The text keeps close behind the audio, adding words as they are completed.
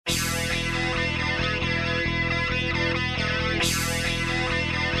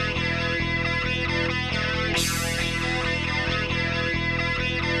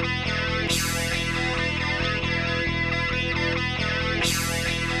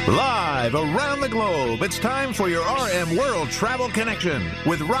Live around the globe, it's time for your RM World Travel Connection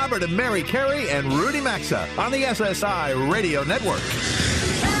with Robert and Mary Carey and Rudy Maxa on the SSI Radio Network.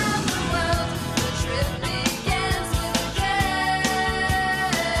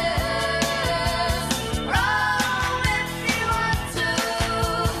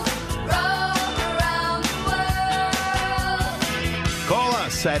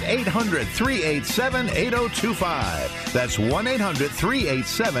 At 800-387-8025. That's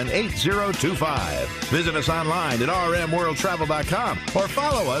 1-800-387-8025. Visit us online at rmworldtravel.com or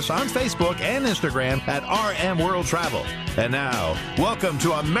follow us on Facebook and Instagram at RM World Travel. And now, welcome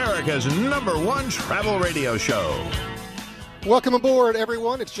to America's #1 travel radio show. Welcome aboard,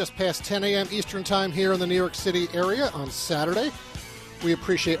 everyone. It's just past 10 a.m. Eastern Time here in the New York City area on Saturday. We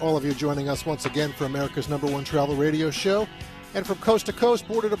appreciate all of you joining us once again for America's #1 travel radio show. And from coast to coast,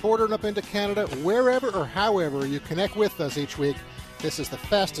 border to border, and up into Canada, wherever or however you connect with us each week, this is the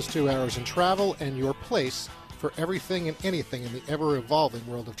fastest 2 hours in travel and your place for everything and anything in the ever-evolving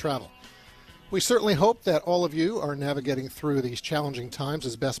world of travel. We certainly hope that all of you are navigating through these challenging times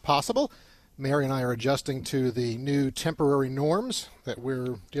as best possible. Mary and I are adjusting to the new temporary norms that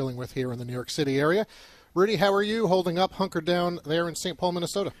we're dealing with here in the New York City area. Rudy, how are you holding up, hunkered down there in St. Paul,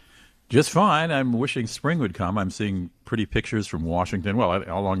 Minnesota? Just fine. I'm wishing spring would come. I'm seeing pretty pictures from Washington, well,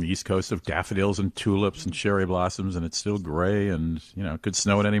 all along the East Coast, of daffodils and tulips and cherry blossoms, and it's still gray and, it could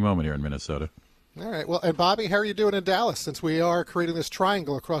snow at any moment here in Minnesota. All right. Well, and Bobby, how are you doing in Dallas since we are creating this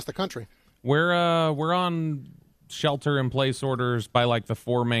triangle across the country? We're on shelter-in-place orders by, the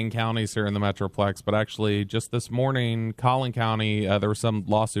 4 main counties here in the Metroplex, but actually just this morning, Collin County, there was some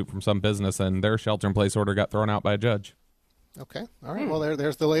lawsuit from some business, and their shelter-in-place order got thrown out by a judge. Okay. All right. Well,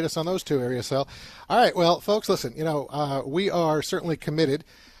 there's the latest on those two areas. So, all right. Well, folks, listen, we are certainly committed,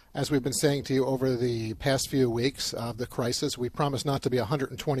 as we've been saying to you over the past few weeks of the crisis. We promise not to be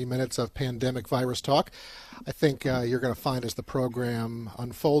 120 minutes of pandemic virus talk. I think you're going to find as the program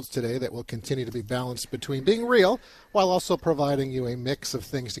unfolds today that we'll continue to be balanced between being real while also providing you a mix of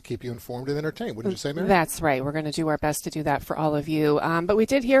things to keep you informed and entertained. Wouldn't you say, Mary? That's right. We're going to do our best to do that for all of you. But we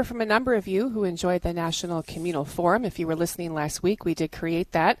did hear from a number of you who enjoyed the National Communal Forum. If you were listening last week, we did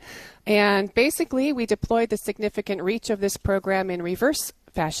create that. And basically, we deployed the significant reach of this program in reverse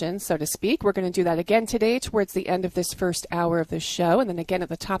fashion, so to speak. We're going to do that again today towards the end of this first hour of the show, and then again at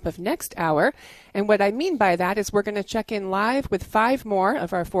the top of next hour. And what I mean by that is we're going to check in live with 5 more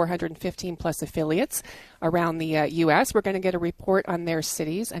of our 415 plus affiliates around the U.S. We're going to get a report on their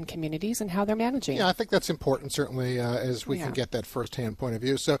cities and communities and how they're managing. Yeah, I think that's important, certainly, as we can get that firsthand point of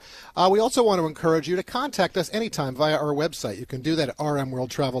view. So we also want to encourage you to contact us anytime via our website. You can do that at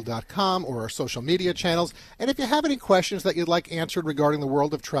rmworldtravel.com or our social media channels. And if you have any questions that you'd like answered regarding the world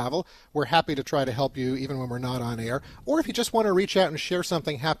of travel, we're happy to try to help you even when we're not on air. Or if you just want to reach out and share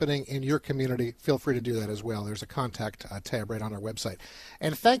something happening in your community, feel free to do that as well. There's a contact tab right on our website.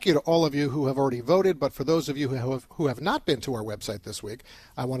 And thank you to all of you who have already voted, but for those of you who have not been to our website this week,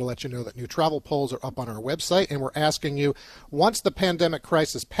 I want to let you know that new travel polls are up on our website, and we're asking you, once the pandemic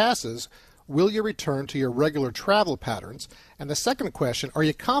crisis passes, will you return to your regular travel patterns? And the second question, are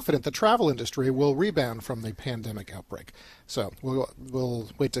you confident the travel industry will rebound from the pandemic outbreak? So we'll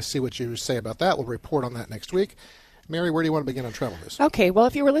wait to see what you say about that. We'll report on that next week. Mary, where do you want to begin on travel news? Okay, well,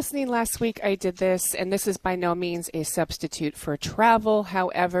 if you were listening last week, I did this, and this is by no means a substitute for travel.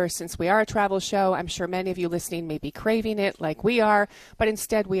 However, since we are a travel show, I'm sure many of you listening may be craving it like we are, but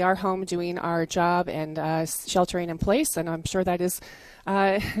instead we are home doing our job and sheltering in place, and I'm sure that is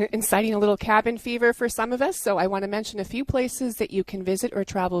inciting a little cabin fever for some of us. So I want to mention a few places that you can visit or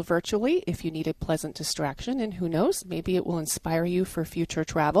travel virtually if you need a pleasant distraction, and who knows, maybe it will inspire you for future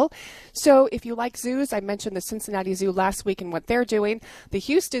travel. So if you like zoos, I mentioned the Cincinnati Zoo last week and what they're doing. The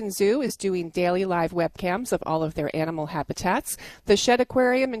Houston Zoo is doing daily live webcams of all of their animal habitats. The Shed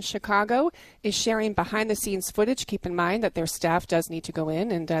Aquarium in Chicago is sharing behind-the-scenes footage. Keep in mind that their staff does need to go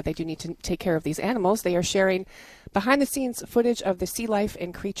in, and they do need to take care of these animals. They are sharing behind-the-scenes footage of the sea life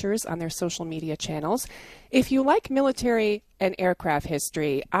and creatures on their social media channels. If you like military and aircraft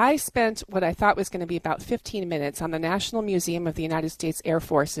history, I spent what I thought was going to be about 15 minutes on the National Museum of the United States Air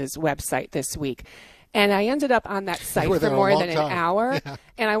Force's website this week. And I ended up on that site for more than an hour. Yeah.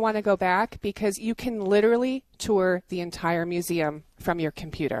 And I want to go back because you can literally tour the entire museum from your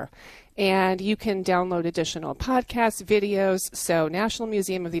computer. And you can download additional podcasts, videos. So National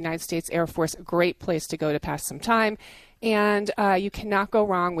Museum of the United States Air Force, great place to go to pass some time. And you cannot go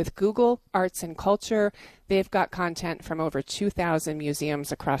wrong with Google Arts and Culture. They've got content from over 2,000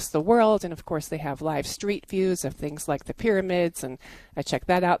 museums across the world. And of course, they have live street views of things like the pyramids. And I checked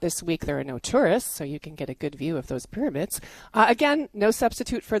that out this week. There are no tourists, so you can get a good view of those pyramids. Again, no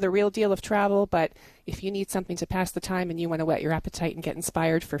substitute for the real deal of travel. But if you need something to pass the time and you want to whet your appetite and get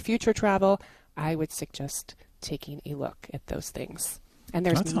inspired for future travel, I would suggest taking a look at those things. And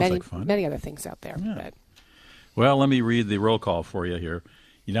there's many other things out there. Yeah. But well, let me read the roll call for you here.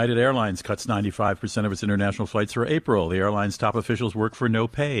 United Airlines cuts 95% of its international flights for April. The airline's top officials work for no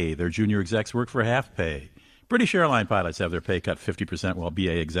pay. Their junior execs work for half pay. British airline pilots have their pay cut 50%, while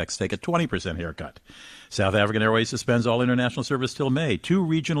BA execs take a 20% haircut. South African Airways suspends all international service till May. Two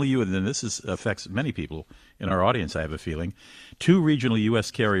regional and this affects many people in our audience, I have a feeling. Two regional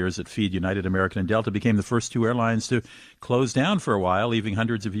U.S. carriers that feed United, American, and Delta became the first two airlines to close down for a while, leaving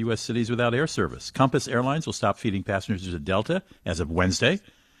hundreds of U.S. cities without air service. Compass Airlines will stop feeding passengers to Delta as of Wednesday,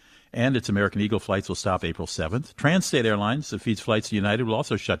 and its American Eagle flights will stop April 7th. Transstate Airlines, that feeds flights to United, will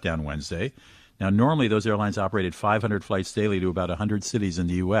also shut down Wednesday. Now, normally those airlines operated 500 flights daily to about 100 cities in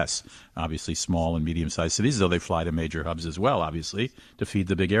the U.S., obviously small and medium-sized cities, though they fly to major hubs as well, obviously, to feed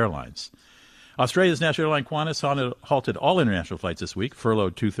the big airlines. Australia's national airline Qantas halted all international flights this week,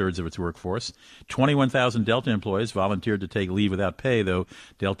 furloughed two-thirds of its workforce. 21,000 Delta employees volunteered to take leave without pay, though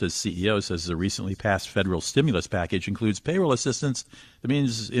Delta's CEO says the recently passed federal stimulus package includes payroll assistance. That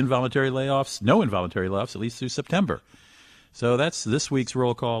means no involuntary layoffs, at least through September. So that's this week's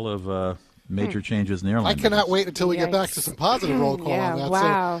roll call of major changes in the airline. I cannot wait until we get back to some positive roll call on that.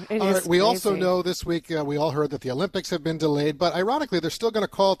 Wow. So, all right, we also know this week we all heard that the Olympics have been delayed, but ironically, they're still going to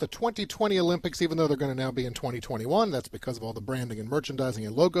call it the 2020 Olympics, even though they're going to now be in 2021. That's because of all the branding and merchandising,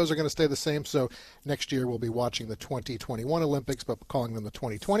 and logos are going to stay the same. So next year we'll be watching the 2021 Olympics, but calling them the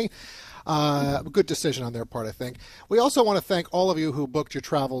 2020. Good decision on their part, I think. We also want to thank all of you who booked your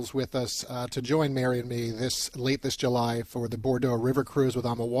travels with us to join Mary and me late this July for the Bordeaux River Cruise with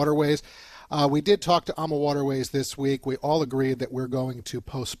AMA Waterways. We did talk to AMA Waterways this week. We all agreed that we're going to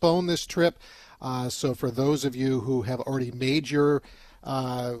postpone this trip. So for those of you who have already made your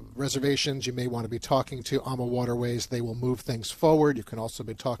reservations, you may want to be talking to AMA Waterways. They will move things forward. You can also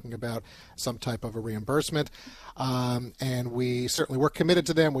be talking about some type of a reimbursement. And we're committed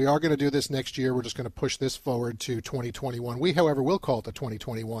to them. We are going to do this next year. We're just going to push this forward to 2021. We, however, will call it the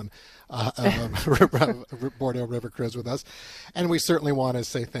 2021 Bordeaux River Cruise with us. And we certainly want to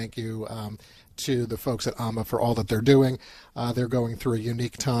say thank you to the folks at AMA for all that they're doing. They're going through a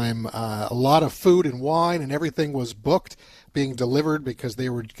unique time. A lot of food and wine and everything was booked, being delivered because they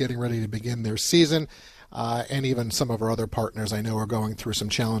were getting ready to begin their season. And even some of our other partners I know are going through some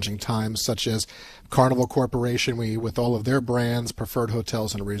challenging times, such as Carnival Corporation, with all of their brands, Preferred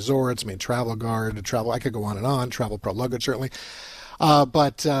Hotels and Resorts, Travel Guard, I could go on, Travel Pro Luggage certainly.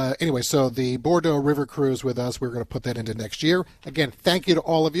 But anyway, so the Bordeaux River Cruise with us, we're going to put that into next year. Again, thank you to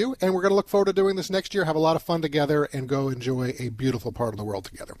all of you, and we're going to look forward to doing this next year, have a lot of fun together, and go enjoy a beautiful part of the world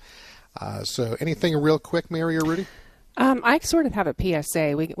together. So anything real quick, Mary or Rudy? I sort of have a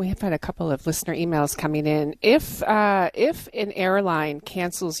PSA. We have had a couple of listener emails coming in. If an airline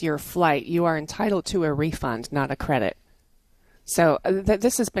cancels your flight, you are entitled to a refund, not a credit. So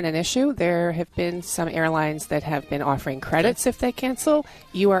this has been an issue. There have been some airlines that have been offering credits if they cancel.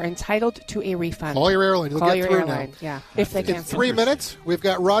 You are entitled to a refund. Call your airline. You'll Call get your through airline. now. Yeah, if they cancel. In 3 minutes, we've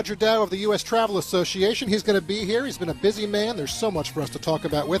got Roger Dow of the U.S. Travel Association. He's going to be here. He's been a busy man. There's so much for us to talk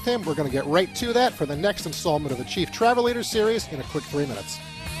about with him. We're going to get right to that for the next installment of the Chief Travel Leader Series in a quick 3 minutes.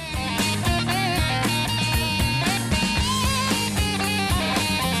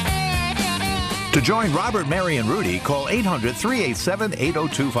 To join Robert, Mary, and Rudy, call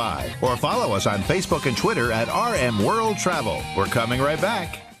 800-387-8025 or follow us on Facebook and Twitter at RM World Travel. We're coming right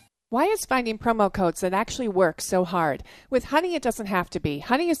back. Why is finding promo codes that actually work so hard? With Honey, it doesn't have to be.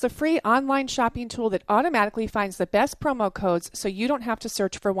 Honey is the free online shopping tool that automatically finds the best promo codes so you don't have to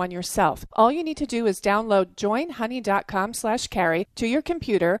search for one yourself. All you need to do is download joinhoney.com/carry to your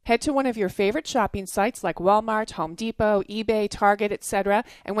computer, head to one of your favorite shopping sites like Walmart, Home Depot, eBay, Target, etc.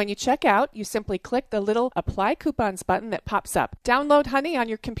 And when you check out, you simply click the little Apply Coupons button that pops up. Download Honey on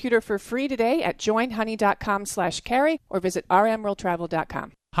your computer for free today at joinhoney.com/carry or visit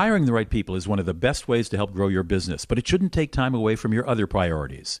rmworldtravel.com. Hiring the right people is one of the best ways to help grow your business, but it shouldn't take time away from your other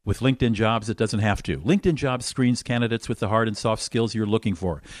priorities. With LinkedIn Jobs, it doesn't have to. LinkedIn Jobs screens candidates with the hard and soft skills you're looking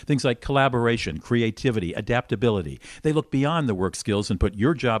for. Things like collaboration, creativity, adaptability. They look beyond the work skills and put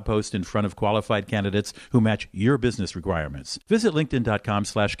your job post in front of qualified candidates who match your business requirements. Visit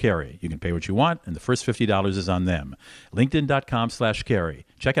linkedin.com/carry. You can pay what you want, and the first $50 is on them. LinkedIn.com/carry.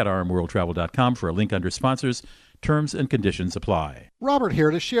 Check out rmworldtravel.com for a link under sponsors Terms and conditions apply. Robert here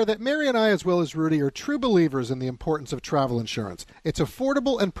to share that Mary and I, as well as Rudy, are true believers in the importance of travel insurance. It's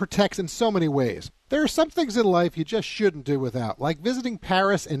affordable and protects in so many ways. There are some things in life you just shouldn't do without, like visiting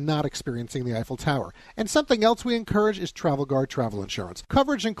Paris and not experiencing the Eiffel Tower. And something else we encourage is Travel Guard travel insurance.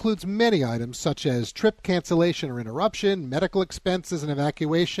 Coverage includes many items such as trip cancellation or interruption, medical expenses and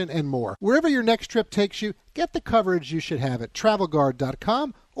evacuation, and more. Wherever your next trip takes you, get the coverage you should have at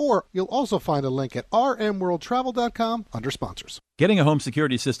TravelGuard.com, or you'll also find a link at rmworldtravel.com under sponsors. Getting a home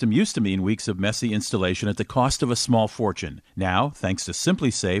security system used to mean weeks of messy installation at the cost of a small fortune. Now, thanks to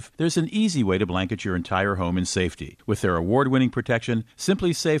SimpliSafe, there's an easy way to blanket your entire home in safety. With their award-winning protection,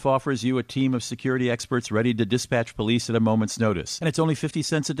 SimpliSafe offers you a team of security experts ready to dispatch police at a moment's notice. And it's only 50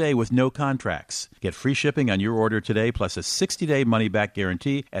 cents a day with no contracts. Get free shipping on your order today, plus a 60-day money-back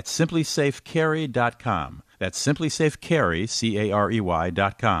guarantee at SimpliSafeCarry.com. That's SimpliSafeCarry,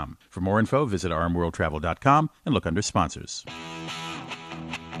 CAREY.com. For more info, visit rmworldtravel.com and look under sponsors.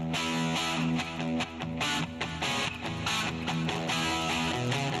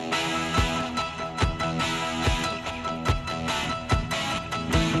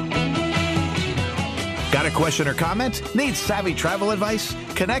 Got a question or comment? Need savvy travel advice?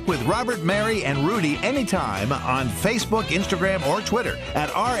 Connect with Robert, Mary, and Rudy anytime on Facebook, Instagram, or Twitter at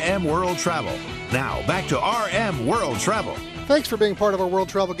RM World Travel. Now, back to RM World Travel. Thanks for being part of our World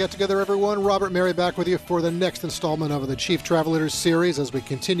Travel Get-Together, everyone. Robert Mary back with you for the next installment of the Chief Travel Leaders series as we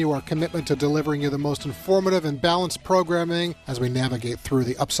continue our commitment to delivering you the most informative and balanced programming as we navigate through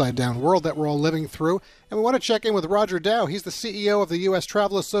the upside-down world that we're all living through. And we want to check in with Roger Dow. He's the CEO of the U.S.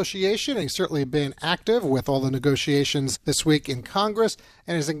 Travel Association, and he's certainly been active with all the negotiations this week in Congress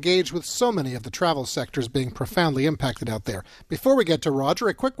and is engaged with so many of the travel sectors being profoundly impacted out there. Before we get to Roger,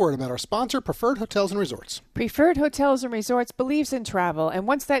 a quick word about our sponsor, Preferred Hotels and Resorts. Preferred Hotels and Resorts believes in travel, and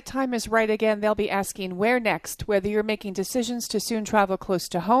once that time is right again, they'll be asking where next. Whether you're making decisions to soon travel close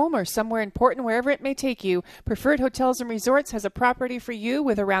to home or somewhere important, wherever it may take you, Preferred Hotels and Resorts has a property for you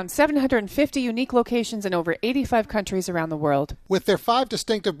with around 750 unique locations in over 85 countries around the world. With their 5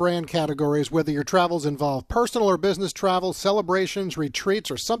 distinctive brand categories, whether your travels involve personal or business travel, celebrations,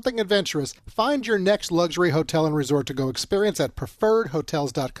 retreats, or something adventurous, find your next luxury hotel and resort to go experience at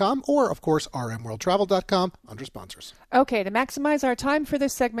preferredhotels.com or, of course, rmworldtravel.com under sponsors. Okay, to maximize our time for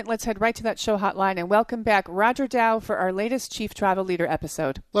this segment, let's head right to that show hotline and welcome back Roger Dow for our latest Chief Travel Leader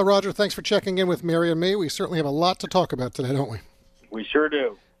episode. Hello, Roger. Thanks for checking in with Mary and me. We certainly have a lot to talk about today, don't we? We sure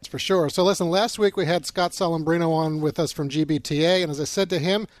do. That's for sure. So listen, last week we had Scott Salambrino on with us from GBTA, and as I said to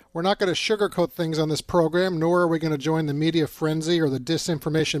him, we're not going to sugarcoat things on this program, nor are we going to join the media frenzy or the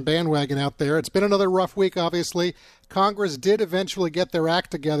disinformation bandwagon out there. It's been another rough week, obviously. Congress did eventually get their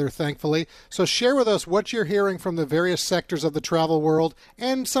act together, thankfully. So share with us what you're hearing from the various sectors of the travel world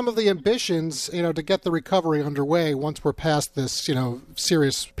and some of the ambitions, to get the recovery underway once we're past this,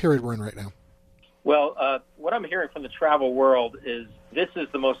 serious period we're in right now. Well, what I'm hearing from the travel world is this is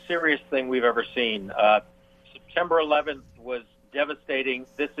the most serious thing we've ever seen. September 11th was devastating.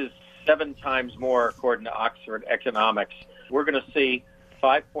 This is 7 times more, according to Oxford Economics. We're going to see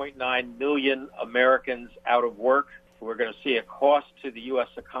 5.9 million Americans out of work. We're going to see a cost to the U.S.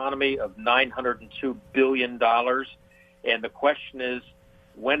 economy of $902 billion. And the question is,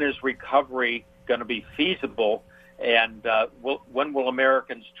 when is recovery going to be feasible? And when will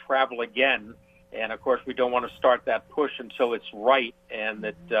Americans travel again? And, of course, we don't want to start that push until it's right and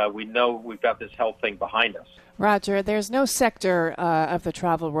that we know we've got this health thing behind us. Roger, there's no sector of the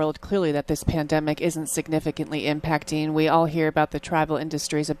travel world, clearly, that this pandemic isn't significantly impacting. We all hear about the travel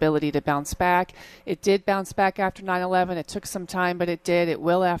industry's ability to bounce back. It did bounce back after 9/11. It took some time, but it did. It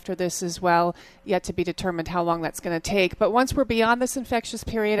will after this as well. Yet to be determined how long that's going to take. But once we're beyond this infectious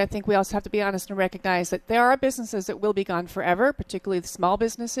period, I think we also have to be honest and recognize that there are businesses that will be gone forever, particularly the small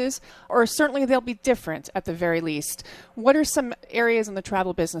businesses, or certainly they'll be different at the very least. What are some areas in the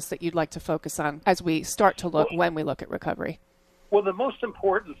travel business that you'd like to focus on as we start to look when we look at recovery? Well, the most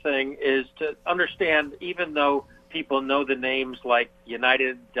important thing is to understand, even though people know the names like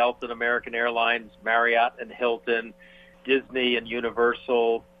United, Delta, and American Airlines, Marriott and Hilton, Disney and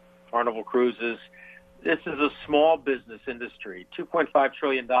Universal, Carnival Cruises, this is a small business industry, $2.5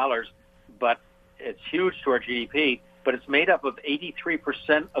 trillion, but it's huge to our GDP, but it's made up of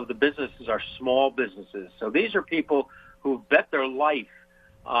 83% of the businesses are small businesses. So these are people who bet their life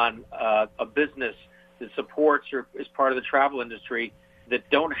on a business that supports or is part of the travel industry that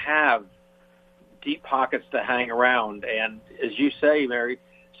don't have deep pockets to hang around. And as you say, Mary,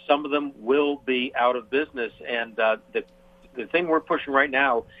 some of them will be out of business. And the thing we're pushing right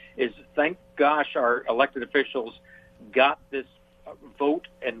now is, thank gosh, our elected officials got this vote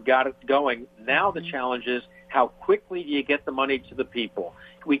and got it going. Now the challenge is, how quickly do you get the money to the people?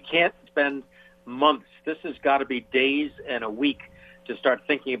 We can't spend months. This has got to be days and a week to start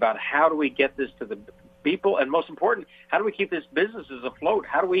thinking about how do we get this to the people, and most important, how do we keep these businesses afloat?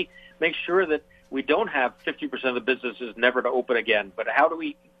 How do we make sure that we don't have 50% of the businesses never to open again, but how do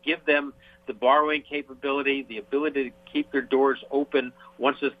we give them the borrowing capability, the ability to keep their doors open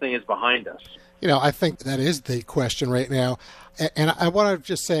once this thing is behind us? I think that is the question right now. And I want to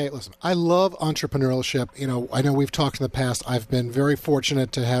just say, listen, I love entrepreneurship. I know we've talked in the past. I've been very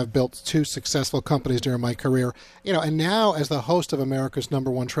fortunate to have built 2 successful companies during my career. And now as the host of America's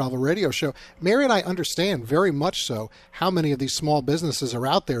 #1 travel radio show, Mary and I understand very much so how many of these small businesses are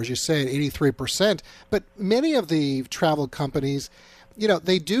out there, as you say, at 83%. But many of the travel companies,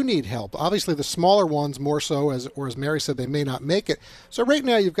 they do need help. Obviously, the smaller ones more so, as Mary said, they may not make it. So right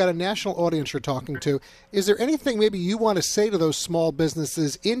now, you've got a national audience you're talking to. Is there anything maybe you want to say to those small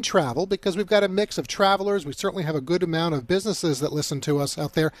businesses in travel? Because we've got a mix of travelers. We certainly have a good amount of businesses that listen to us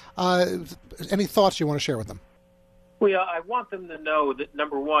out there. Any thoughts you want to share with them? Well, I want them to know that,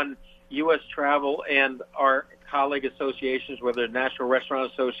 number one, U.S. Travel and our colleague associations, whether National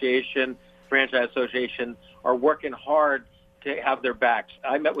Restaurant Association, Franchise Association, are working hard to have their backs.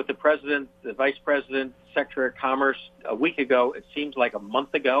 I met with the president, the vice president, Secretary of Commerce a week ago, it seems like a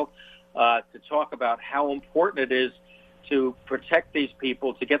month ago, to talk about how important it is to protect these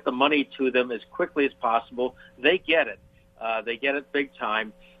people, to get the money to them as quickly as possible. They get it. They get it big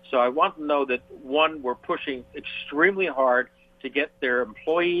time. So I want to know that, one, we're pushing extremely hard to get their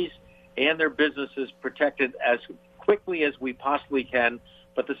employees and their businesses protected as quickly as we possibly can.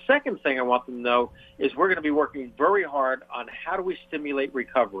 But the second thing I want them to know is we're going to be working very hard on how do we stimulate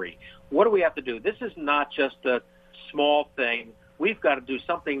recovery. What do we have to do? This is not just a small thing. We've got to do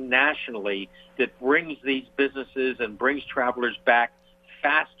something nationally that brings these businesses and brings travelers back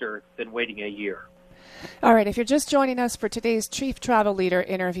faster than waiting a year. All right, if you're just joining us for today's Chief Travel Leader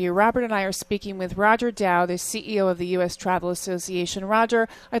interview, Robert and I are speaking with Roger Dow, the CEO of the U.S. Travel Association. Roger,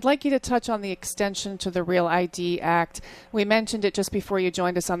 I'd like you to touch on the extension to the Real ID Act. We mentioned it just before you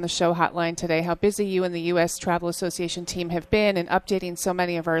joined us on the show hotline today, how busy you and the U.S. Travel Association team have been in updating so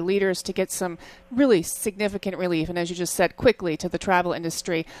many of our leaders to get some really significant relief, and as you just said, quickly to the travel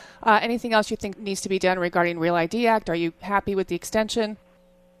industry. Anything else you think needs to be done regarding Real ID Act? Are you happy with the extension?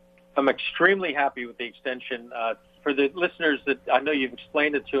 I'm extremely happy with the extension. For the listeners that I know you've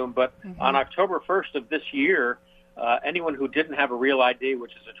explained it to them, but on October 1st of this year, anyone who didn't have a Real ID,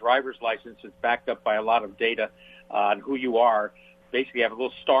 which is a driver's license that's backed up by a lot of data on who you are, basically have a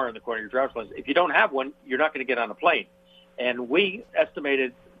little star in the corner of your driver's license. If you don't have one, you're not going to get on a plane. And we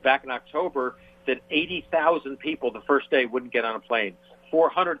estimated back in October that 80,000 people the first day wouldn't get on a plane,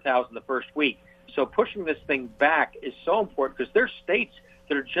 400,000 the first week. So pushing this thing back is so important because there's states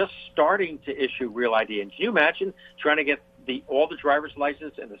that are just starting to issue Real ID. And can you imagine trying to get all the driver's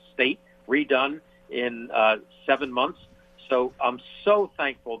license in the state redone in 7 months? So I'm so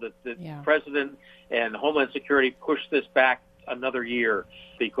thankful that the President and Homeland Security pushed this back another year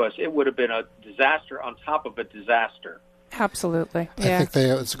because it would have been a disaster on top of a disaster. Absolutely. I think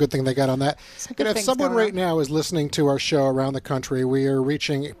it's a good thing they got on that. And if someone right now is listening to our show around the country, we are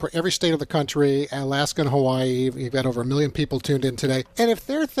reaching every state of the country, Alaska and Hawaii. We've got over 1 million people tuned in today. And if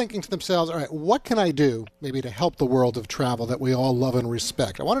they're thinking to themselves, all right, what can I do maybe to help the world of travel that we all love and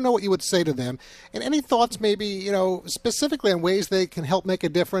respect? I want to know what you would say to them. And any thoughts maybe, specifically on ways they can help make a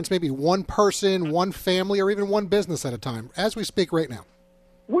difference, maybe one person, one family, or even one business at a time, as we speak right now.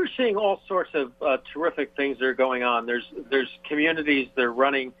 We're seeing all sorts of terrific things that are going on. There's communities that are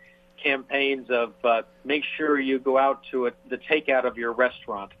running campaigns of make sure you go out to the takeout of your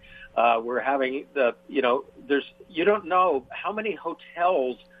restaurant. We're having you don't know how many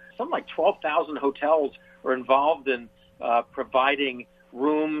hotels, something like 12,000 hotels are involved in providing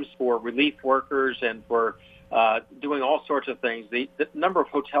rooms for relief workers and for doing all sorts of things. The number of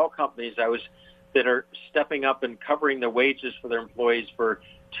hotel companies that are stepping up and covering their wages for their employees for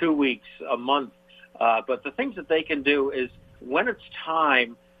 2 weeks, a month. But the things that they can do is when it's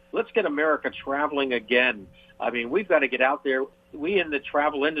time, let's get America traveling again. I mean, we've got to get out there. We in the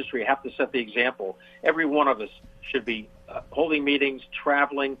travel industry have to set the example. Every one of us should be holding meetings,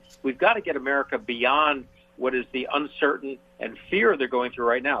 traveling. We've got to get America beyond what is the uncertain and fear they're going through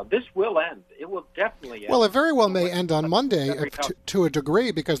right now. This will end. It will definitely end. Well, it very well may end on Monday to a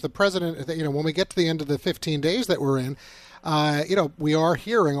degree because the president, when we get to the end of the 15 days that we're in, we are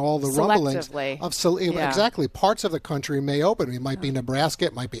hearing all the rumblings of exactly parts of the country may open. It might be Nebraska,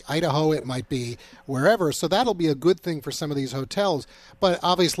 it might be Idaho, it might be wherever. So that'll be a good thing for some of these hotels. But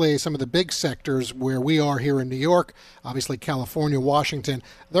obviously, some of the big sectors where we are here in New York, obviously California, Washington,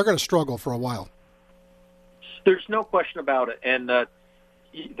 they're going to struggle for a while. There's no question about it. And the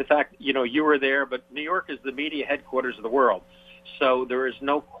fact, you were there, but New York is the media headquarters of the world. So there is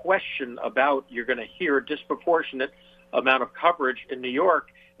no question about you're going to hear a disproportionate amount of coverage in New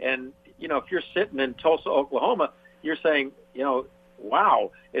York. And, if you're sitting in Tulsa, Oklahoma, you're saying,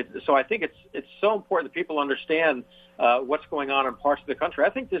 wow. So I think it's so important that people understand what's going on in parts of the country.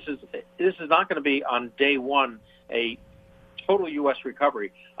 I think this is not going to be on day one a total U.S.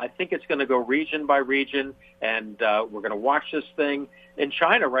 recovery. I think it's going to go region by region, and we're going to watch this thing. In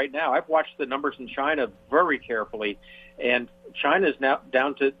China right now, I've watched the numbers in China very carefully, and China is now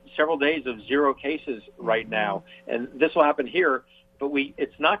down to several days of 0 cases right now, and this will happen here, but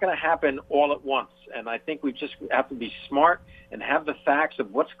it's not going to happen all at once, and I think we just have to be smart and have the facts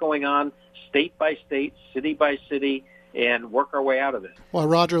of what's going on state by state, city by city, and work our way out of it. Well,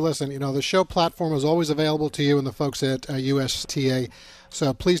 Roger, listen, the show platform is always available to you and the folks at USTA.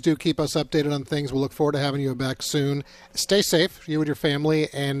 So please do keep us updated on things. We'll look forward to having you back soon. Stay safe, you and your family,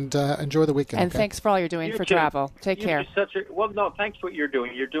 and enjoy the weekend. And thanks for all you're doing for travel. Take care. Thanks for what you're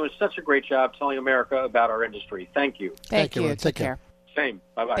doing. You're doing such a great job telling America about our industry. Thank you. Thank you. Take care. Same.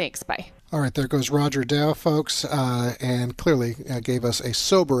 Bye-bye. Thanks. Bye. All right, there goes Roger Dow, folks, and clearly gave us a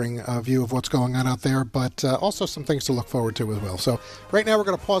sobering view of what's going on out there, but also some things to look forward to as well. So right now we're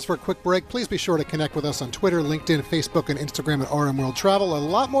going to pause for a quick break. Please be sure to connect with us on Twitter, LinkedIn, Facebook, and Instagram at RM World Travel. A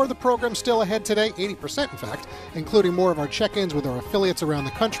lot more of the program still ahead today, 80% in fact, including more of our check-ins with our affiliates around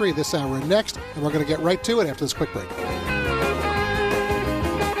the country this hour and next, and we're going to get right to it after this quick break.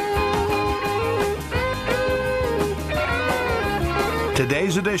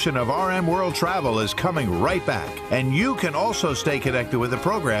 Today's edition of RM World Travel is coming right back, and you can also stay connected with the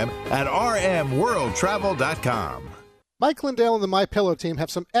program at rmworldtravel.com. Mike Lindell and the MyPillow team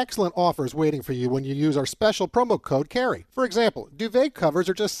have some excellent offers waiting for you when you use our special promo code CARRY. For example, duvet covers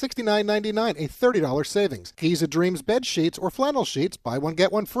are just $69.99, a $30 savings. Giza Dreams bed sheets or flannel sheets, buy one,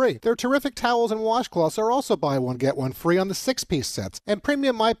 get one free. Their terrific towels and washcloths are also buy one, get one free on the 6-piece sets. And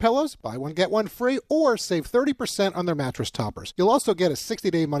premium MyPillows, buy one, get one free, or save 30% on their mattress toppers. You'll also get a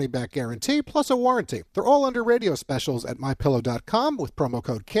 60-day money-back guarantee plus a warranty. They're all under radio specials at MyPillow.com with promo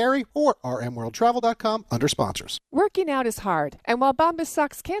code CARRY or rmworldtravel.com under sponsors. Working out is hard, and while Bombas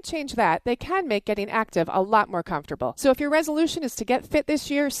socks can't change that, they can make getting active a lot more comfortable. So if your resolution is to get fit this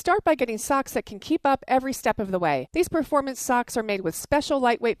year, start by getting socks that can keep up every step of the way. These performance socks are made with special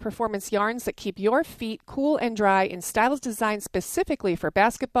lightweight performance yarns that keep your feet cool and dry in styles designed specifically for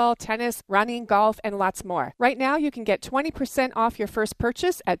basketball, tennis, running, golf, and lots more. Right now, you can get 20% off your first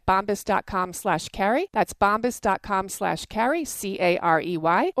purchase at bombas.com/carry. That's bombas.com/carry,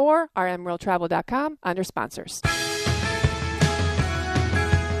 CAREY, or rmworldtravel.com under sponsors.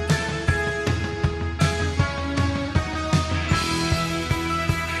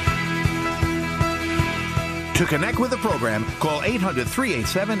 To connect with the program, call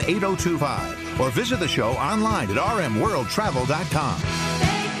 800-387-8025 or visit the show online at rmworldtravel.com.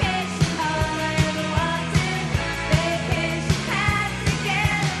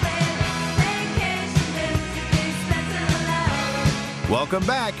 Welcome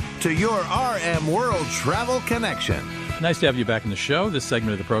back to your RM World Travel Connection. Nice to have you back in the show. This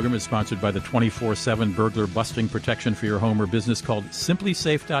segment of the program is sponsored by the 24/7 burglar busting protection for your home or business called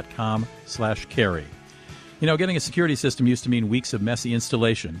simplysafe.com/carry. Getting a security system used to mean weeks of messy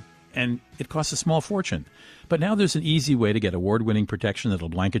installation, and it costs a small fortune. But now there's an easy way to get award-winning protection that'll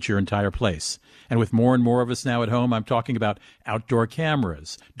blanket your entire place. And with more and more of us now at home, I'm talking about outdoor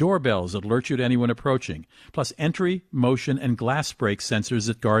cameras, doorbells that alert you to anyone approaching, plus entry, motion, and glass break sensors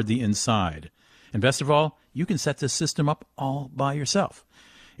that guard the inside. And best of all, you can set this system up all by yourself.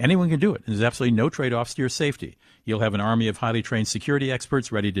 Anyone can do it, and there's absolutely no trade-offs to your safety. You'll have an army of highly trained security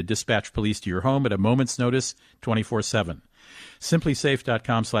experts ready to dispatch police to your home at a moment's notice, 24/7.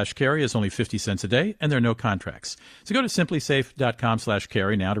 Simplysafe.com/carry is only 50 cents a day, and there are no contracts. So go to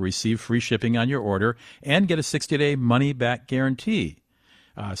simplysafe.com/carry now to receive free shipping on your order and get a 60-day money-back guarantee.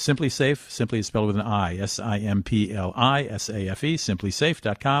 Simply Safe, simply is spelled with an I, SIMPLISAFE,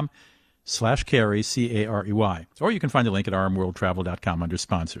 simplysafe.com/carry, CAREY. Or you can find the link at rmworldtravel.com under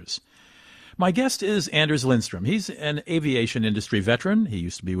sponsors. My guest is Anders Lindstrom. He's an aviation industry veteran. He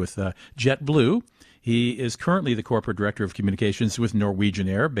used to be with JetBlue. He is currently the corporate director of communications with Norwegian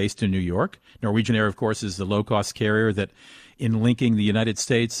Air, based in New York. Norwegian Air, of course, is the low-cost carrier that, in linking the United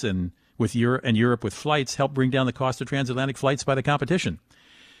States and Europe with flights, helped bring down the cost of transatlantic flights by the competition.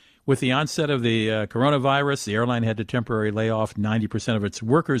 With the onset of the coronavirus, the airline had to temporarily lay off 90% of its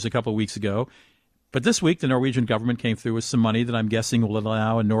workers a couple of weeks ago. But this week, the Norwegian government came through with some money that I'm guessing will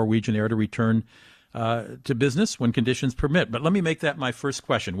allow a Norwegian Air to return to business when conditions permit. But let me make that my first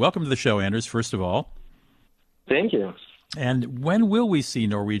question. Welcome to the show, Anders, first of all. Thank you. And when will we see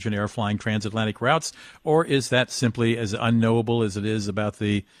Norwegian Air flying transatlantic routes, or is that simply as unknowable as it is about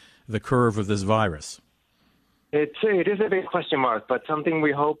the curve of this virus? It is a big question mark, but something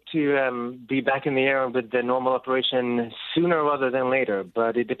we hope to be back in the air with the normal operation sooner rather than later.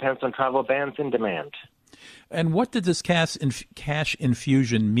 But it depends on travel bans and demand. And what did this cash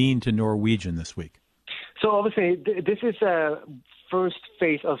infusion mean to Norwegian this week? So obviously, this is a first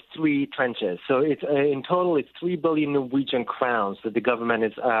phase of 3 tranches. So it's in total, it's 3 billion Norwegian crowns that the government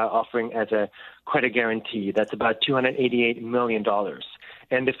is offering as a credit guarantee. That's about $288 million.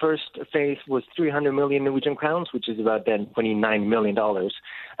 And the first phase was 300 million Norwegian crowns, which is about then $29 million.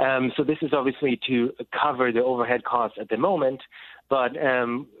 So this is obviously to cover the overhead costs at the moment, but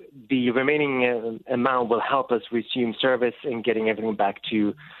the remaining amount will help us resume service and getting everything back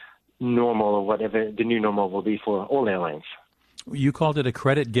to normal or whatever the new normal will be for all airlines. You called it a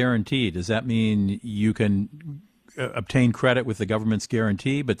credit guarantee. Does that mean you can obtain credit with the government's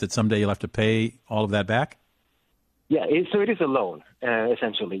guarantee, but that someday you'll have to pay all of that back? Yeah, so it is a loan,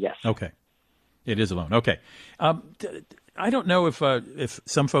 essentially, yes. Okay. It is a loan. Okay. I don't know if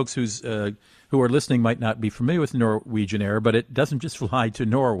some folks who are listening might not be familiar with Norwegian Air, but it doesn't just fly to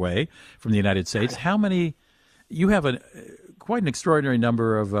Norway from the United States. How many? You have quite an extraordinary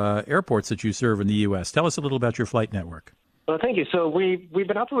number of airports that you serve in the U.S. Tell us a little about your flight network. Well, thank you. So we've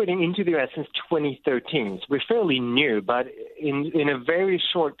been operating into the U.S. since 2013. So we're fairly new, but in a very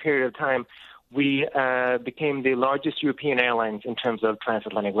short period of time, we became the largest European airlines in terms of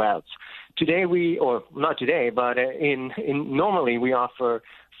transatlantic routes. Today normally we offer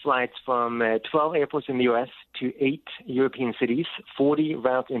flights from 12 airports in the U.S. to 8 European cities, 40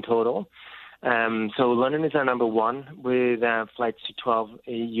 routes in total. So London is our number one with flights to 12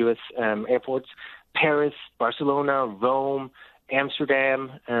 U.S. Airports. Paris, Barcelona, Rome,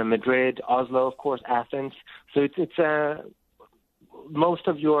 Amsterdam, Madrid, Oslo, of course, Athens. So it's most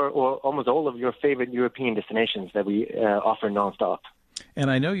of your, or almost all of your favorite European destinations that we offer nonstop.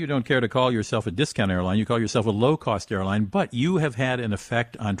 And I know you don't care to call yourself a discount airline. You call yourself a low-cost airline, but you have had an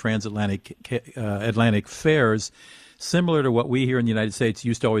effect on transatlantic Atlantic fares similar to what we here in the United States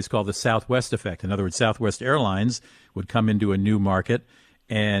used to always call the Southwest effect. In other words, Southwest Airlines would come into a new market,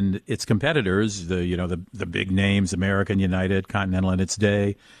 and its competitors, the big names, American, United, Continental in its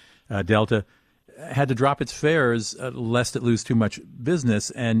day, Delta, had to drop its fares lest it lose too much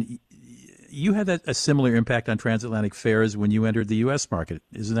business. And you had a similar impact on transatlantic fares when you entered the U.S. market.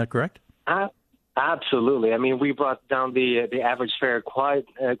 Isn't that correct? Absolutely. I mean, we brought down the average fare quite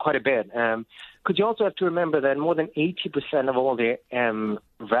a bit. Because you also have to remember that more than 80% of all the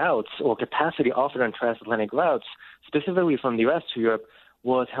routes or capacity offered on transatlantic routes, specifically from the U.S. to Europe,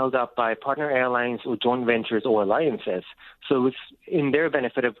 was held up by partner airlines or joint ventures or alliances. So it's in their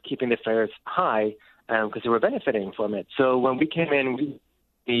benefit of keeping the fares high because they were benefiting from it. So when we came in,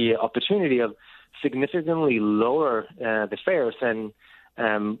 the opportunity of significantly lower the fares and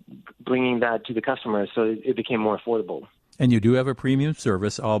bringing that to the customers so it became more affordable. And you do have a premium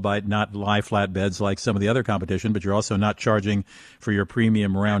service, albeit not lie flat beds like some of the other competition, but you're also not charging for your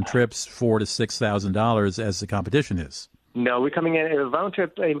premium round trips $4,000 to $6,000 as the competition is. No, we're coming in. A round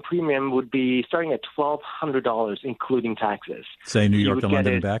trip in premium would be starting at $1,200, including taxes. Say New York to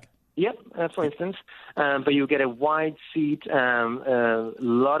London and back? Yep, for instance. But you get a wide seat, a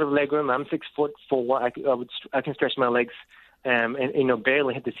lot of legroom. I'm 6'4". I can stretch my legs and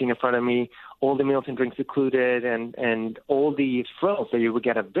barely hit the seat in front of me. All the meals and drinks included, and all the frills that you would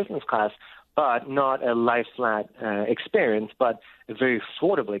get at business class, but not a lie flat experience, but a very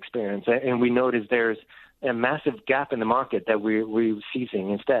affordable experience. And we notice there's a massive gap in the market that we're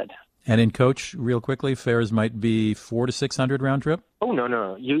seizing instead. And in coach, real quickly, fares might be $400 to $600 round trip? Oh,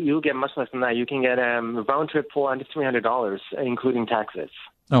 no. You'll get much less than that. You can get a round trip for under $300, including taxes.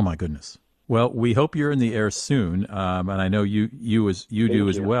 Oh, my goodness. Well, we hope you're in the air soon, and I know you do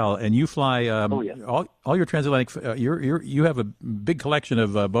as well. And you fly all your transatlantic. You have a big collection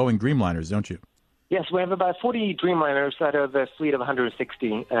of Boeing Dreamliners, don't you? Yes, we have about 40 Dreamliners out of a fleet of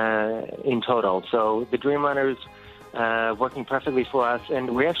 160 in total. So the Dreamliners working perfectly for us,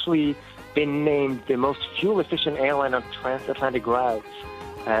 and we've actually been named the most fuel-efficient airline on transatlantic routes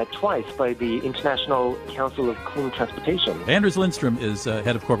twice by the International Council of Clean Transportation. Anders Lindstrom is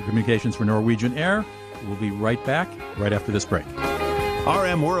head of corporate communications for Norwegian Air. We'll be right back right after this break.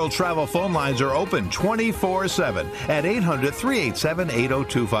 RM World Travel phone lines are open 24/7 at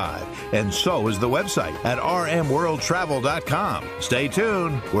 800-387-8025. And so is the website at rmworldtravel.com. Stay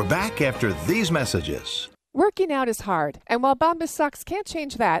tuned. We're back after these messages. Working out is hard, and while Bombas socks can't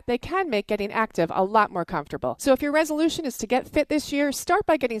change that, they can make getting active a lot more comfortable. So if your resolution is to get fit this year, start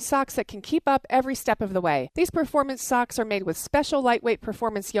by getting socks that can keep up every step of the way. These performance socks are made with special lightweight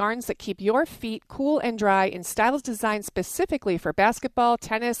performance yarns that keep your feet cool and dry in styles designed specifically for basketball,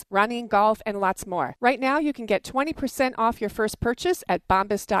 tennis, running, golf, and lots more. Right now, you can get 20% off your first purchase at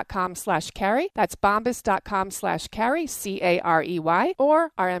bombas.com/carry. That's bombas.com/carry, C-A-R-E-Y,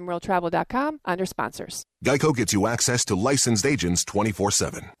 or rmworldtravel.com under sponsors. Geico gets you access to licensed agents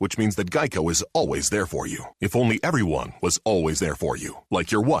 24/7, which means that Geico is always there for you. If only everyone was always there for you, like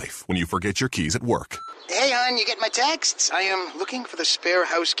your wife when you forget your keys at work. Hey, hon, you get my texts? I am looking for the spare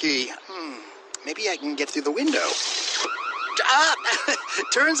house key. Maybe I can get through the window.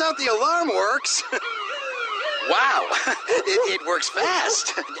 Turns out the alarm works. Wow, it works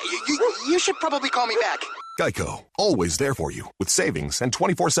fast. You should probably call me back. Geico, always there for you with savings and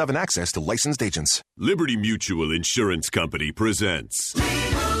 24/7 access to licensed agents. Liberty Mutual Insurance Company presents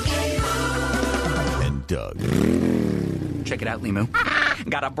And Doug. Check it out, Limu.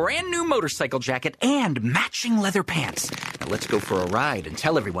 Got a brand new motorcycle jacket and matching leather pants. Now let's go for a ride and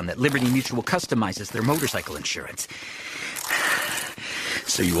tell everyone that Liberty Mutual customizes their motorcycle insurance.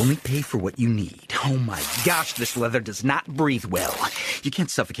 So you only pay for what you need. Oh my gosh, this leather does not breathe well. You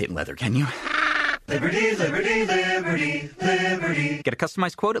can't suffocate in leather, can you? Liberty, liberty, liberty, liberty. Get a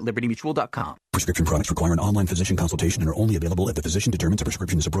customized quote at libertymutual.com. Prescription products require an online physician consultation and are only available if the physician determines a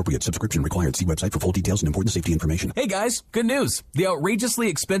prescription is appropriate. Subscription required. See website for full details and important safety information. Hey guys, good news. The outrageously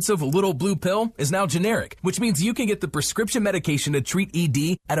expensive little blue pill is now generic, which means you can get the prescription medication to treat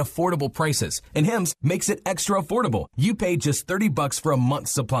ED at affordable prices. And Hims makes it extra affordable. You pay just $30 for a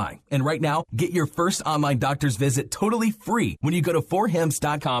month's supply. And right now, get your first online doctor's visit totally free when you go to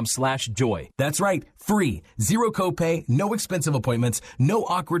forhims.com/joy. That's right. Free. Zero copay, no expensive appointments, no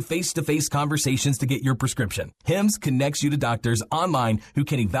awkward face-to-face conversations to get your prescription. Hims connects you to doctors online who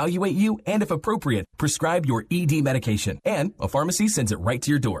can evaluate you and, if appropriate, prescribe your ED medication. And a pharmacy sends it right to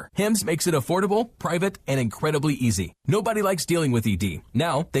your door. Hims makes it affordable, private, and incredibly easy. Nobody likes dealing with ED.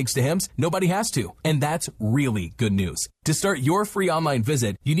 Now, thanks to Hims, nobody has to. And that's really good news. To start your free online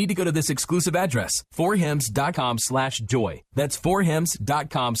visit, you need to go to this exclusive address, forhims.com/joy. That's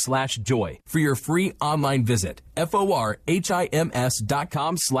forhims.com/joy for your free online visit.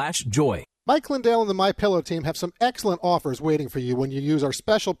 forhims.com/joy. Mike Lindell and the MyPillow team have some excellent offers waiting for you when you use our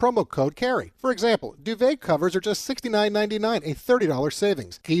special promo code CARRY. For example, duvet covers are just $69.99, a $30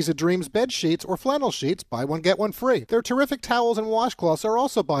 savings. Giza Dreams bed sheets or flannel sheets, buy one, get one free. Their terrific towels and washcloths are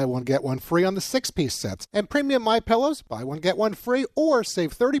also buy one, get one free on the 6-piece sets. And premium MyPillows, buy one, get one free, or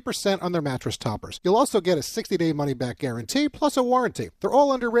save 30% on their mattress toppers. You'll also get a 60-day money-back guarantee plus a warranty. They're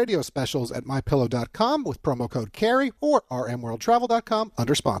all under radio specials at MyPillow.com with promo code CARRY or rmworldtravel.com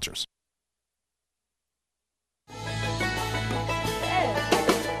under sponsors.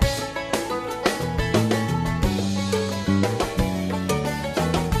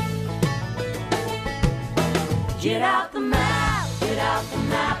 Get out the map,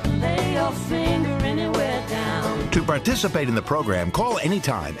 and lay your finger anywhere down. To participate in the program, call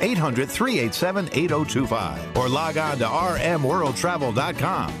anytime, 800-387-8025, or log on to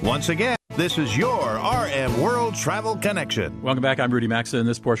rmworldtravel.com. Once again, this is your RM World Travel Connection. Welcome back. I'm Rudy Maxa, and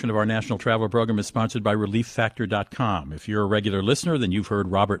this portion of our national travel program is sponsored by ReliefFactor.com. If you're a regular listener, then you've heard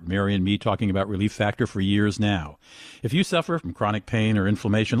Robert, Mary, and me talking about Relief Factor for years now. If you suffer from chronic pain or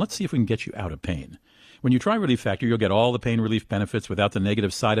inflammation, let's see if we can get you out of pain. When you try Relief Factor, you'll get all the pain relief benefits without the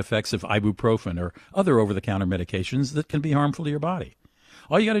negative side effects of ibuprofen or other over-the-counter medications that can be harmful to your body.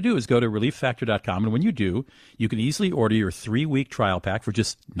 All you got to do is go to ReliefFactor.com, and when you do, you can easily order your 3-week trial pack for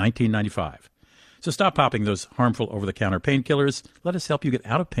just $19.95. So stop popping those harmful over-the-counter painkillers. Let us help you get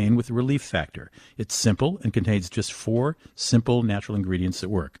out of pain with Relief Factor. It's simple and contains just 4 simple natural ingredients that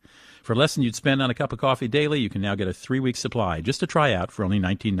work. For less than you'd spend on a cup of coffee daily, you can now get a 3-week supply just to try out for only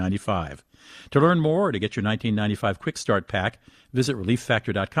 $19.95. To learn more or to get your $19.95 Quick Start Pack, visit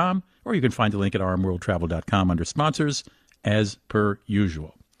ReliefFactor.com, or you can find the link at rmworldtravel.com under sponsors, as per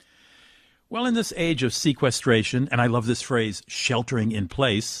usual. Well, in this age of sequestration, and I love this phrase, sheltering in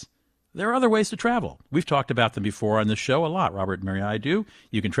place, there are other ways to travel. We've talked about them before on the show a lot, Robert and Mary, I do.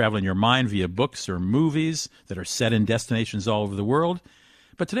 You can travel in your mind via books or movies that are set in destinations all over the world.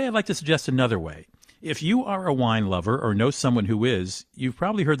 But today I'd like to suggest another way. If you are a wine lover or know someone who is, you've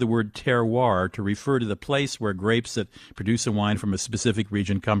probably heard the word terroir to refer to the place where grapes that produce a wine from a specific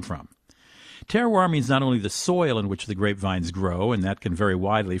region come from. Terroir means not only the soil in which the grapevines grow, and that can vary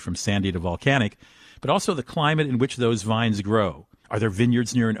widely from sandy to volcanic, but also the climate in which those vines grow. Are there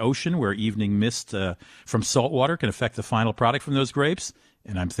vineyards near an ocean where evening mist from salt water can affect the final product from those grapes?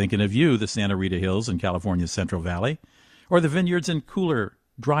 And I'm thinking of you, the Santa Rita Hills in California's Central Valley, or the vineyards in cooler,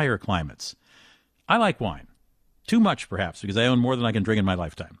 drier climates. I like wine. Too much, perhaps, because I own more than I can drink in my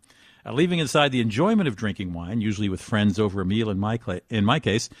lifetime. Leaving aside the enjoyment of drinking wine, usually with friends over a meal in my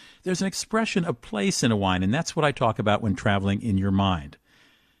case, there's an expression of place in a wine, and that's what I talk about when traveling in your mind.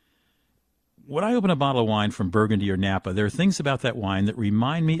 When I open a bottle of wine from Burgundy or Napa, there are things about that wine that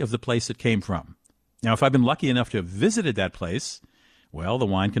remind me of the place it came from. Now, if I've been lucky enough to have visited that place, well, the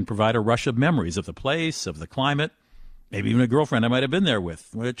wine can provide a rush of memories of the place, of the climate, maybe even a girlfriend I might have been there with,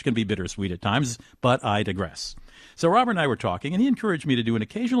 which can be bittersweet at times, but I digress. So Robert and I were talking, and he encouraged me to do an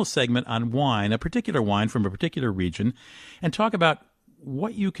occasional segment on wine, a particular wine from a particular region, and talk about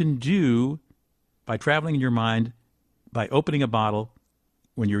what you can do by traveling in your mind, by opening a bottle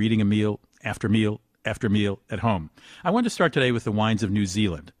when you're eating a meal after meal after meal at home. I want to start today with the wines of New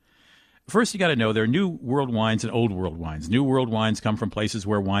Zealand. First, you got to know there are New World wines and Old World wines. New World wines come from places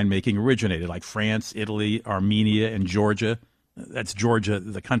where winemaking originated, like France, Italy, Armenia, and Georgia. That's Georgia,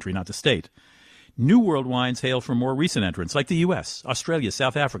 the country, not the state. New World wines hail from more recent entrants, like the U.S., Australia,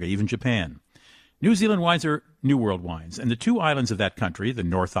 South Africa, even Japan. New Zealand wines are New World wines, and the two islands of that country, the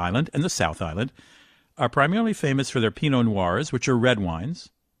North Island and the South Island, are primarily famous for their Pinot Noirs, which are red wines,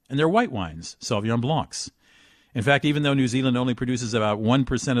 and their white wines, Sauvignon Blancs. In fact, even though New Zealand only produces about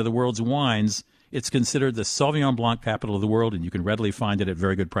 1% of the world's wines, it's considered the Sauvignon Blanc capital of the world, and you can readily find it at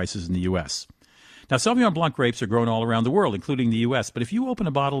very good prices in the U.S. Now, Sauvignon Blanc grapes are grown all around the world, including the U.S., but if you open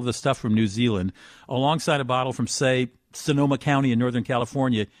a bottle of the stuff from New Zealand alongside a bottle from, say, Sonoma County in Northern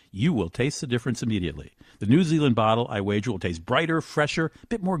California, you will taste the difference immediately. The New Zealand bottle, I wager, will taste brighter, fresher, a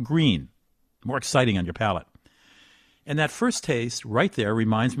bit more green, more exciting on your palate. And that first taste right there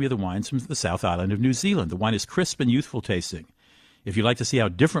reminds me of the wines from the South Island of New Zealand. The wine is crisp and youthful tasting. If you'd like to see how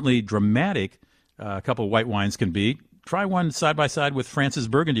differently dramatic a couple of white wines can be, try one side by side with France's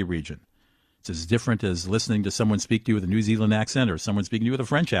Burgundy region. It's as different as listening to someone speak to you with a New Zealand accent or someone speaking to you with a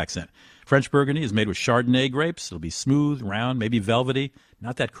French accent. French Burgundy is made with Chardonnay grapes. It'll be smooth, round, maybe velvety,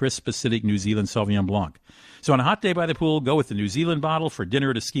 not that crisp, acidic New Zealand Sauvignon Blanc. So on a hot day by the pool, go with the New Zealand bottle. For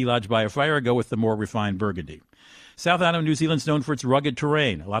dinner at a ski lodge by a fire, go with the more refined Burgundy. South Island of New Zealand is known for its rugged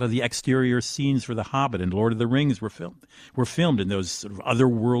terrain. A lot of the exterior scenes for The Hobbit and Lord of the Rings were filmed in those sort of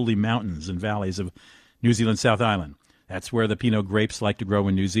otherworldly mountains and valleys of New Zealand South Island. That's where the Pinot grapes like to grow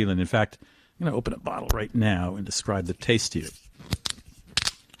in New Zealand. In fact, I'm going to open a bottle right now and describe the taste to you.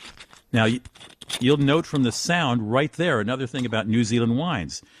 Now, you'll note from the sound right there another thing about New Zealand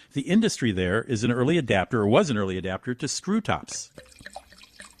wines. The industry there is an early adapter, or was an early adapter, to screw tops.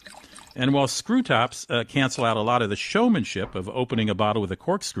 And while screw tops cancel out a lot of the showmanship of opening a bottle with a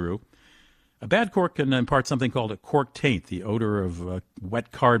corkscrew, a bad cork can impart something called a cork taint, the odor of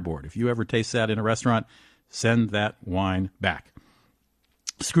wet cardboard. If you ever taste that in a restaurant, send that wine back.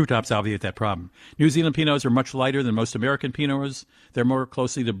 Screw tops obviate that problem. New Zealand Pinots are much lighter than most American Pinots. They're more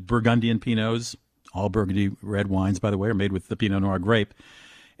closely to Burgundian Pinots. All Burgundy red wines, by the way, are made with the Pinot Noir grape.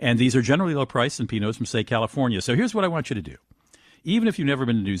 And these are generally low priced than Pinots from, say, California. So here's what I want you to do. Even if you've never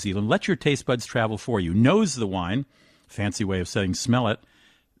been to New Zealand, let your taste buds travel for you. Nose the wine, fancy way of saying smell it,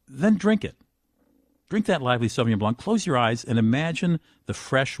 then drink it. Drink that lively Sauvignon Blanc, close your eyes, and imagine the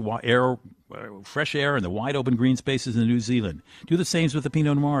fresh air and the wide-open green spaces in New Zealand. Do the same with the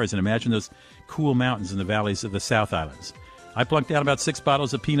Pinot Noirs and imagine those cool mountains in the valleys of the South Islands. I plunked down about 6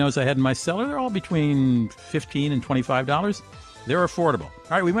 bottles of Pinots I had in my cellar. They're all between $15 and $25. They're affordable. All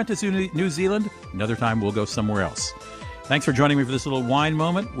right, we went to New Zealand. Another time we'll go somewhere else. Thanks for joining me for this little wine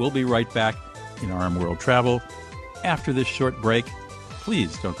moment. We'll be right back in RM World Travel after this short break.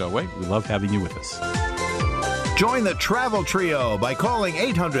 Please don't go away. We love having you with us. Join the Travel Trio by calling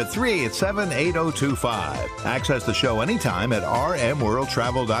 800-387-8025. Access the show anytime at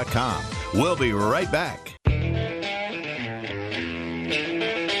rmworldtravel.com. We'll be right back.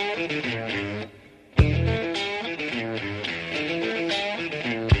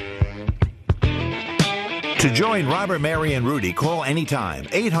 To join Robert, Mary, and Rudy, call anytime,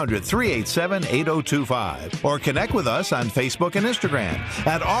 800-387-8025, or connect with us on Facebook and Instagram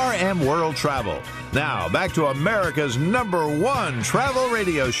at RM World Travel. Now, back to America's #1 travel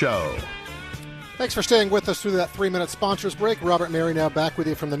radio show. Thanks for staying with us through that 3-minute sponsors break. Robert and Mary now back with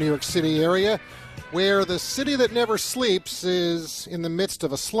you from the New York City area, where the city that never sleeps is in the midst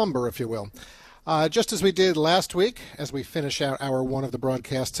of a slumber, if you will. Just as we did last week, as we finish out hour 1 of the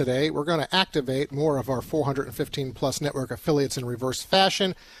broadcast today, we're going to activate more of our 415-plus network affiliates in reverse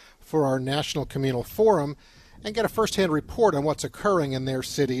fashion for our National Communal Forum. and get a first-hand report on what's occurring in their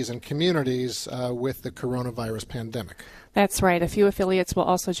cities and communities with the coronavirus pandemic. That's right. A few affiliates will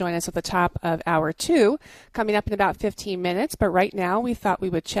also join us at the top of hour 2, coming up in about 15 minutes. But right now, we thought we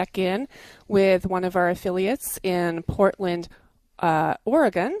would check in with one of our affiliates in Portland,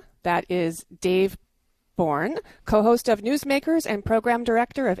 Oregon. That is Dave Bourne, co-host of Newsmakers and program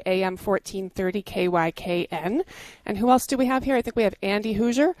director of AM 1430 KYKN. And who else do we have here? I think we have Andy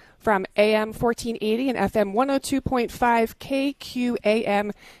Hoosier from AM 1480 and FM 102.5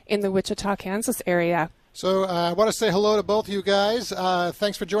 KQAM in the Wichita, Kansas area. So I want to say hello to both of you guys.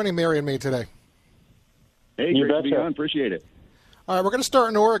 Thanks for joining Mary and me today. Hey, great to be on. Appreciate it. All right, we're going to start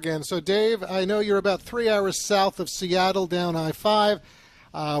in Oregon. So, Dave, I know you're about 3 hours south of Seattle down I-5.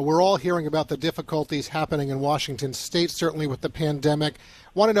 We're all hearing about the difficulties happening in Washington State, certainly with the pandemic.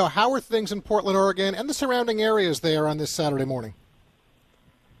 Want to know, how are things in Portland, Oregon, and the surrounding areas there on this Saturday morning?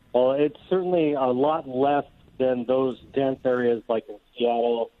 Well, it's certainly a lot less than those dense areas like in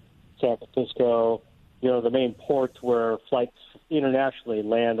Seattle, San Francisco, the main ports where flights internationally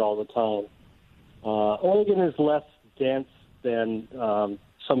land all the time. Oregon is less dense than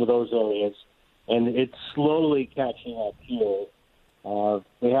some of those areas, and it's slowly catching up here.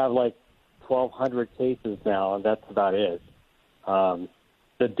 We have like 1,200 cases now, and that's about it.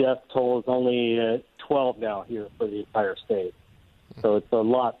 The death toll is only 12 now here for the entire state. So it's a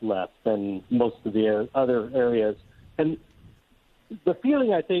lot less than most of the other areas. And the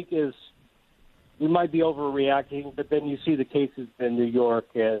feeling, I think, is we might be overreacting, but then you see the cases in New York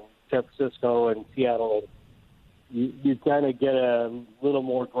and San Francisco and Seattle, and you kind of get a little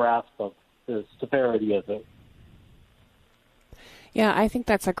more grasp of the severity of it. Yeah, I think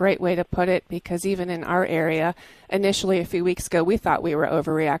that's a great way to put it, because even in our area, initially a few weeks ago, we thought we were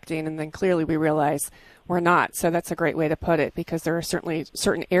overreacting, and then clearly we realized we're not. So that's a great way to put it, because there are certainly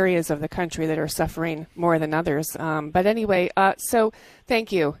certain areas of the country that are suffering more than others. But anyway, so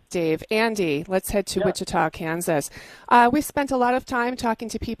thank you, Dave. Andy, let's head to Wichita, Kansas. We spent a lot of time talking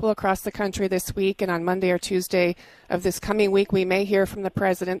to people across the country this week, and on Monday or Tuesday of this coming week, we may hear from the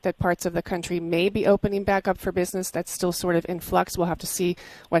president that parts of the country may be opening back up for business. That's still sort of in flux. We'll have to see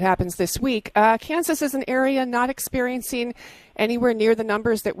what happens this week. Kansas is an area not experiencing anywhere near the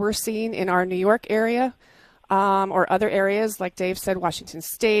numbers that we're seeing in our New York area or other areas. Like Dave said, Washington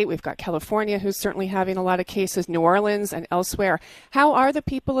State. We've got California, who's certainly having a lot of cases, New Orleans and elsewhere. How are the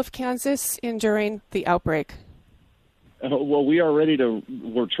people of Kansas enduring the outbreak? Well,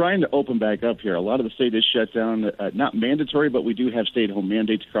 we're trying to open back up here. A lot of the state is shut down, not mandatory, but we do have stay-at-home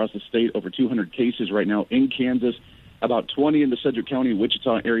mandates across the state. Over 200 cases right now in Kansas, about 20 in the Sedgwick County,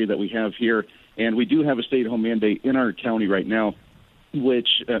 Wichita area that we have here. And we do have a stay-at-home mandate in our county right now, which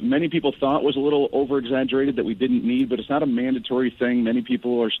many people thought was a little over-exaggerated, that we didn't need, but it's not a mandatory thing. Many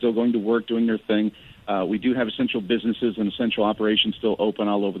people are still going to work, doing their thing. We do have essential businesses and essential operations still open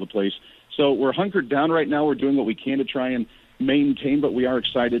all over the place. So we're hunkered down right now. We're doing what we can to try and maintain, but we are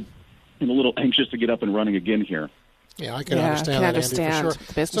excited and a little anxious to get up and running again here. Yeah, I can understand that, Andy,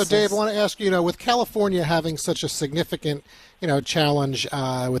 for sure. So, Dave, I want to ask you, with California having such a significant, challenge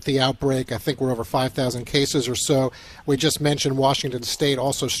with the outbreak, I think we're over 5,000 cases or so. We just mentioned Washington State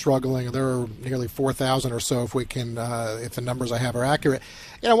also struggling. There are nearly 4,000 or so, if the numbers I have are accurate.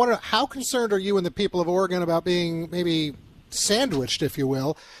 I wonder, how concerned are you and the people of Oregon about being maybe sandwiched, if you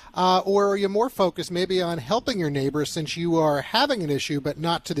will, or are you more focused maybe on helping your neighbors since you are having an issue, but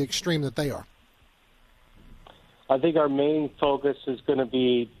not to the extreme that they are? I think our main focus is going to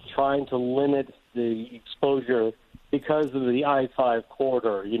be trying to limit the exposure because of the I-5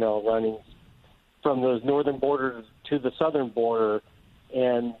 corridor, running from those northern borders to the southern border,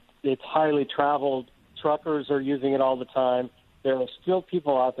 and it's highly traveled. Truckers are using it all the time. There are still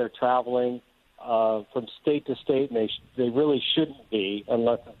people out there traveling from state to state, and they really shouldn't be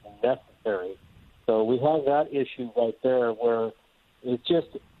unless it's necessary. So we have that issue right there where it's just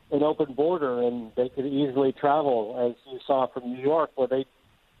an open border, and they could easily travel, as you saw from New York, where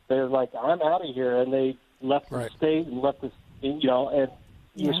they're like, I'm out of here, and they left the state and left the, and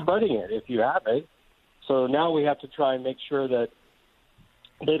you're spreading it if you have it. So now we have to try and make sure that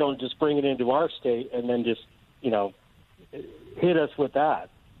they don't just bring it into our state and then just, hit us with that.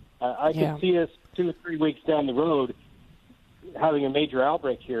 I can see us 2 or 3 weeks down the road having a major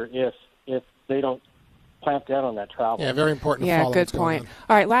outbreak here if they don't clamp down on that travel. Yeah, very important to follow. Yeah, good point.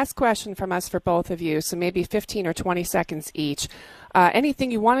 All right, last question from us for both of you, so maybe 15 or 20 seconds each. Anything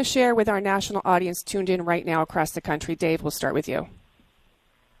you want to share with our national audience tuned in right now across the country? Dave, we'll start with you.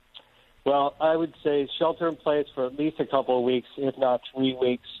 Well, I would say shelter in place for at least a couple of weeks, if not 3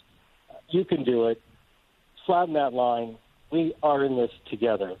 weeks. You can do it. Flatten that line. We are in this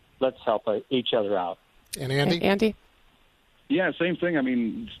together. Let's help each other out. And Andy? Andy? Yeah, same thing. I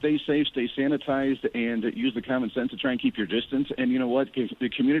mean, stay safe, stay sanitized, and use the common sense to try and keep your distance. And you know what? The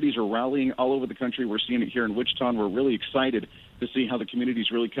communities are rallying all over the country. We're seeing it here in Wichita, and we're really excited to see how the community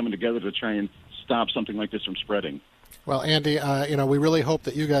is really coming together to try and stop something like this from spreading. Well, Andy, we really hope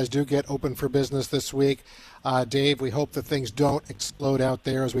that you guys do get open for business this week. Dave, we hope that things don't explode out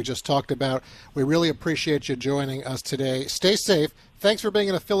there, as we just talked about. We really appreciate you joining us today. Stay safe. Thanks for being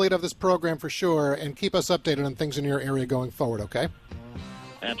an affiliate of this program for sure, and keep us updated on things in your area going forward, okay?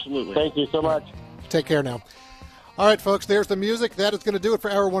 Absolutely. Thank you so much. Take care now. All right, folks, there's the music. That is going to do it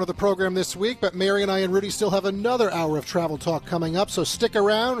for Hour 1 of the program this week, but Mary and I and Rudy still have another hour of travel talk coming up, so stick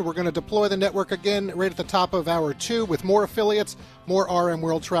around. We're going to deploy the network again right at the top of Hour 2 with more affiliates. More RM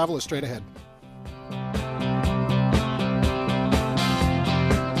World Travel is straight ahead.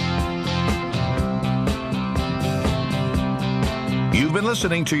 You've been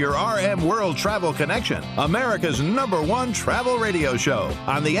listening to your RM World Travel Connection, America's #1 travel radio show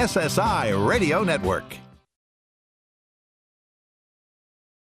on the SSI Radio Network.